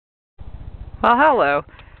Well, hello.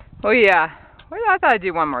 Oh yeah. Well, I thought I'd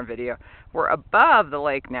do one more video. We're above the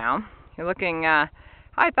lake now. You're looking, I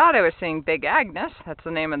thought I was seeing Big Agnes. That's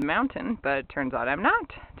the name of the mountain, but it turns out I'm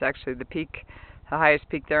not. It's actually the peak, the highest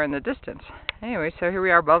peak there in the distance. Anyway, so here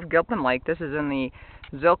we are above Gilpin Lake. This is in the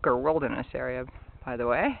Zilker Wilderness area, by the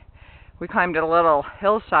way. We climbed a little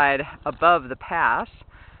hillside above the pass.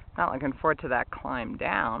 Not looking forward to that climb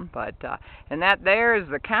down, but, and that there is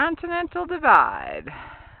the Continental Divide.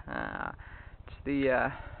 It's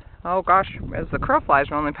the, oh gosh, as the crow flies,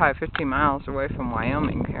 we're only probably 15 miles away from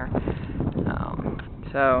Wyoming here.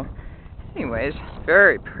 So, anyways,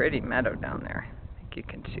 very pretty meadow down there. I think you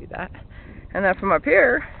can see that. And then from up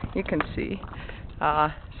here, you can see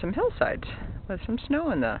some hillsides with some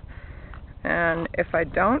snow in the. And if I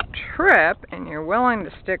don't trip, and you're willing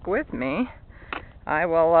to stick with me, I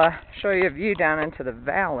will show you a view down into the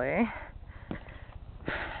valley.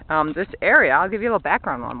 This area, I'll give you a little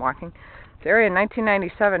background while I'm walking. This area in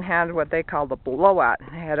 1997 had what they called a blowout.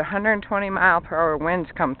 They had 120-mile-per-hour winds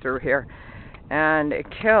come through here, and it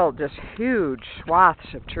killed just huge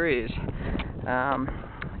swaths of trees.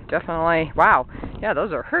 Definitely, wow, yeah,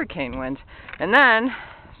 those are hurricane winds. And then,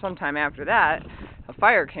 sometime after that, a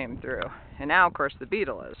fire came through, and now, of course, the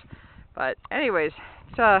beetle is. But anyways,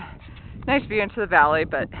 it's a nice view into the valley,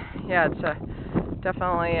 but yeah, it's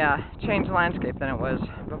definitely a changed landscape than it was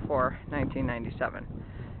before 1997.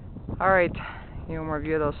 All right, you want more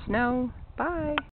view of those snow? Bye.